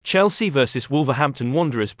Chelsea vs Wolverhampton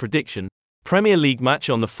Wanderers prediction, Premier League match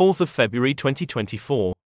on the 4th of February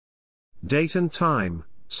 2024. Date and time,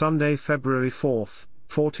 Sunday, February 4th,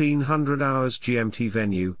 1400 hours GMT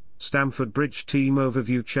Venue, Stamford Bridge. Team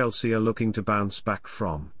overview. Chelsea are looking to bounce back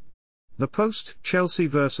from the post-Chelsea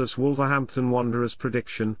vs Wolverhampton Wanderers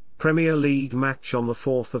prediction, Premier League match on the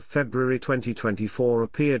 4th of February 2024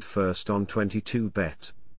 appeared first on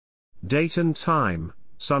 22bet. Date and time,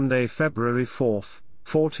 Sunday, February 4th,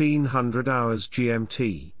 1400 hours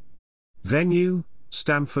GMT. Venue,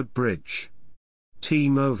 Stamford Bridge.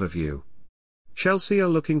 Team overview. Chelsea are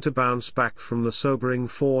looking to bounce back from the sobering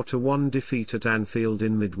 4-1 defeat at Anfield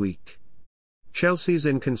in midweek. Chelsea's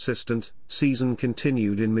inconsistent season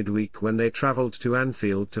continued in midweek when they travelled to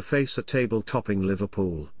Anfield to face a table-topping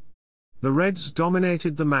Liverpool. The Reds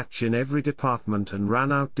dominated the match in every department and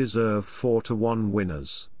ran out deserved 4-1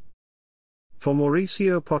 winners. For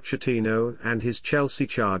Mauricio Pochettino and his Chelsea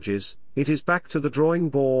charges, it is back to the drawing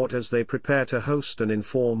board as they prepare to host an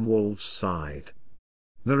informed Wolves side.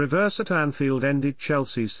 The reverse at Anfield ended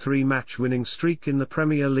Chelsea's three-match winning streak in the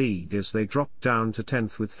Premier League as they dropped down to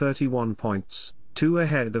 10th with 31 points, 2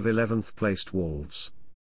 ahead of 11th-placed Wolves.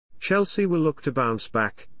 Chelsea will look to bounce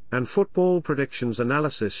back, and Football Predictions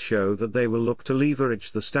analysis show that they will look to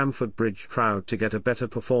leverage the Stamford Bridge crowd to get a better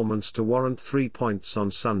performance to warrant 3 points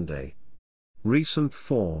on Sunday. Recent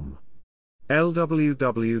form.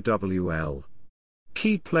 LWWWL.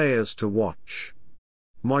 Key players to watch.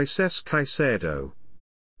 Moises Caicedo.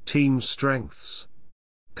 Team strengths.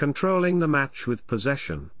 Controlling the match with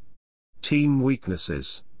possession. Team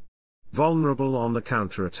weaknesses. Vulnerable on the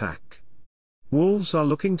counterattack. Wolves are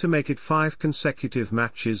looking to make it 5 consecutive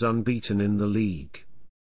matches unbeaten in the league.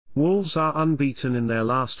 Wolves are unbeaten in their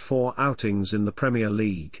last 4 outings in the Premier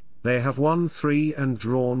League. They have won 3 and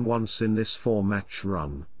drawn once in this 4-match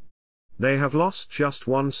run. They have lost just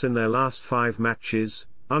once in their last 5 matches,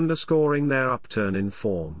 underscoring their upturn in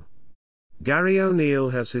form. Gary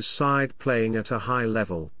O'Neill has his side playing at a high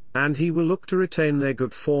level, and he will look to retain their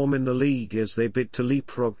good form in the league as they bid to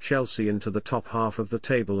leapfrog Chelsea into the top half of the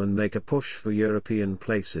table and make a push for European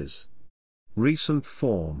places. Recent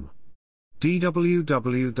form.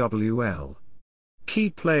 DWWWL.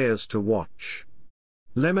 Key players to watch.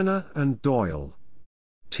 Lemina and Doyle.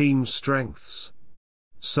 Team strengths.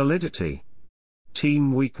 Solidity.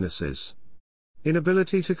 Team weaknesses.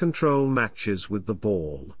 Inability to control matches with the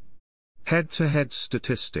ball. Head-to-head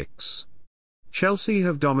statistics. Chelsea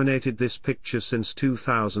have dominated this picture since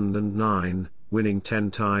 2009, winning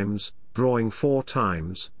 10 times, drawing 4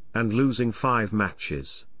 times, and losing 5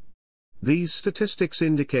 matches. These statistics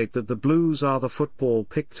indicate that the Blues are the football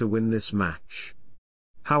pick to win this match.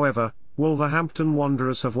 However, Wolverhampton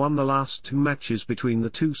Wanderers have won the last 2 matches between the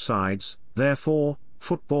two sides, therefore,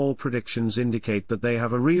 Football Predictions indicate that they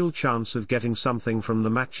have a real chance of getting something from the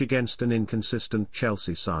match against an inconsistent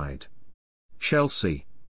Chelsea side. Chelsea.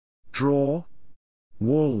 Draw.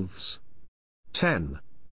 Wolves. 10.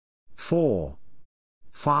 4.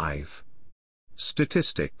 5.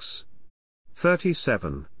 Statistics.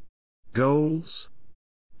 37. Goals.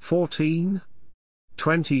 14.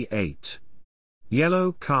 28.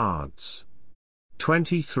 Yellow cards.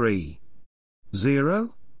 23.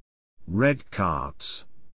 0. Red cards.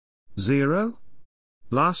 0.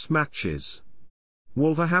 Last matches.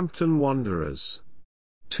 Wolverhampton Wanderers.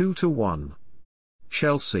 2-1.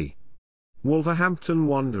 Chelsea. Wolverhampton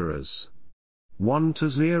Wanderers.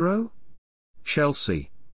 1-0.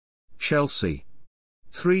 Chelsea. Chelsea.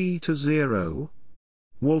 3-0.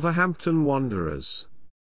 Wolverhampton Wanderers.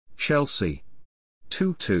 Chelsea.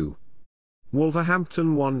 2-2.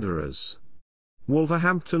 Wolverhampton Wanderers.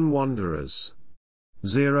 Wolverhampton Wanderers.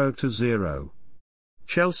 0-0.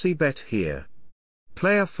 Chelsea bet here.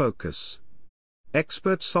 Player focus.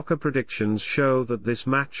 Expert soccer predictions show that this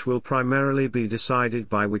match will primarily be decided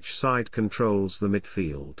by which side controls the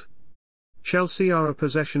midfield. Chelsea are a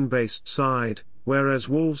possession-based side, whereas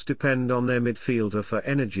Wolves depend on their midfielder for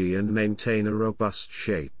energy and maintain a robust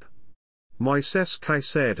shape. Moises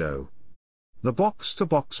Caicedo. The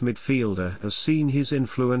box-to-box midfielder has seen his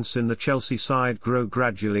influence in the Chelsea side grow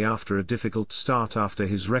gradually after a difficult start after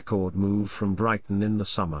his record move from Brighton in the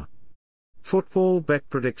summer. Football bet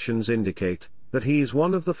predictions indicate that he is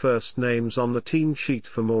one of the first names on the team sheet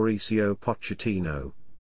for Mauricio Pochettino.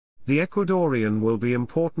 The Ecuadorian will be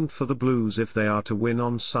important for the Blues if they are to win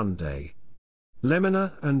on Sunday.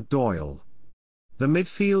 Lemina and Doyle. The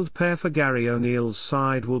midfield pair for Gary O'Neill's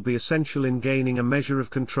side will be essential in gaining a measure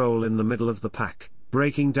of control in the middle of the pack,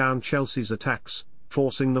 breaking down Chelsea's attacks,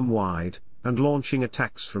 forcing them wide, and launching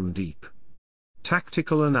attacks from deep.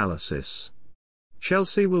 Tactical analysis.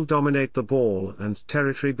 Chelsea will dominate the ball and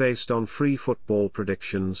territory based on free football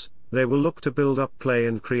predictions. They will look to build up play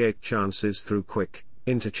and create chances through quick,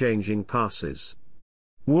 interchanging passes.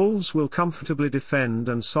 Wolves will comfortably defend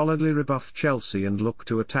and solidly rebuff Chelsea and look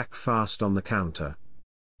to attack fast on the counter.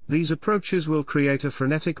 These approaches will create a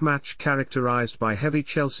frenetic match characterised by heavy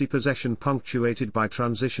Chelsea possession punctuated by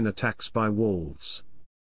transition attacks by Wolves.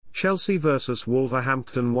 Chelsea vs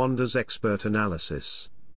Wolverhampton Wanderers expert analysis.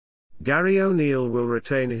 Gary O'Neill will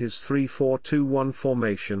retain his 3-4-2-1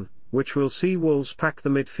 formation, which will see Wolves pack the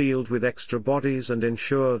midfield with extra bodies and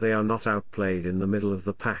ensure they are not outplayed in the middle of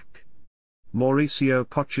the pack. Mauricio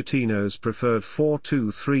Pochettino's preferred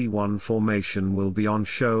 4-2-3-1 formation will be on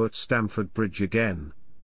show at Stamford Bridge again.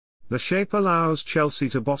 The shape allows Chelsea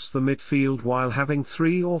to boss the midfield while having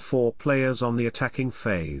 3 or 4 players on the attacking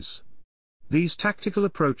phase. These tactical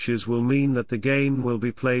approaches will mean that the game will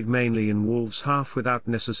be played mainly in Wolves' half without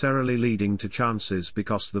necessarily leading to chances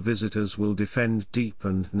because the visitors will defend deep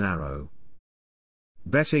and narrow.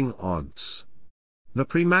 Betting odds. The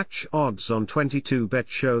pre-match odds on 22bet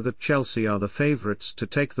show that Chelsea are the favourites to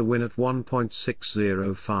take the win at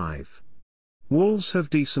 1.605. Wolves have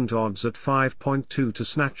decent odds at 5.2 to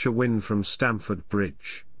snatch a win from Stamford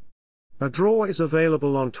Bridge. A draw is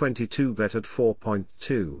available on 22bet at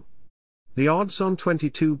 4.2. The odds on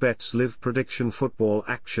 22bet's live prediction football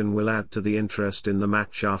action will add to the interest in the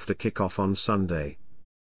match after kick-off on Sunday.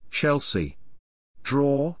 Chelsea.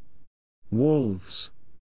 Draw. Wolves.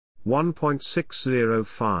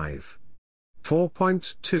 1.605.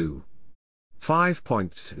 4.2.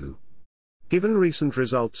 5.2. Given recent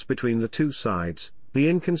results between the two sides, the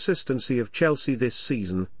inconsistency of Chelsea this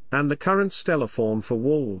season, and the current stellar form for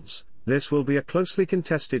Wolves, this will be a closely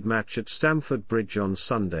contested match at Stamford Bridge on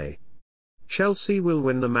Sunday. Chelsea will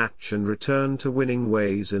win the match and return to winning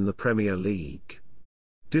ways in the Premier League.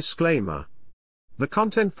 Disclaimer. The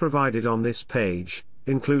content provided on this page,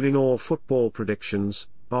 including all football predictions,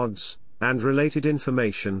 odds, and related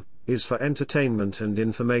information, is for entertainment and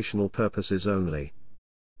informational purposes only.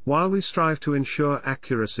 While we strive to ensure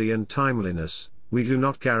accuracy and timeliness, we do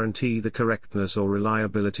not guarantee the correctness or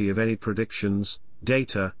reliability of any predictions,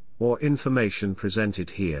 data, or information presented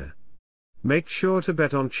here. Make sure to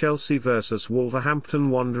bet on Chelsea vs Wolverhampton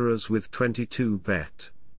Wanderers with 22bet.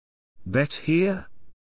 Bet here.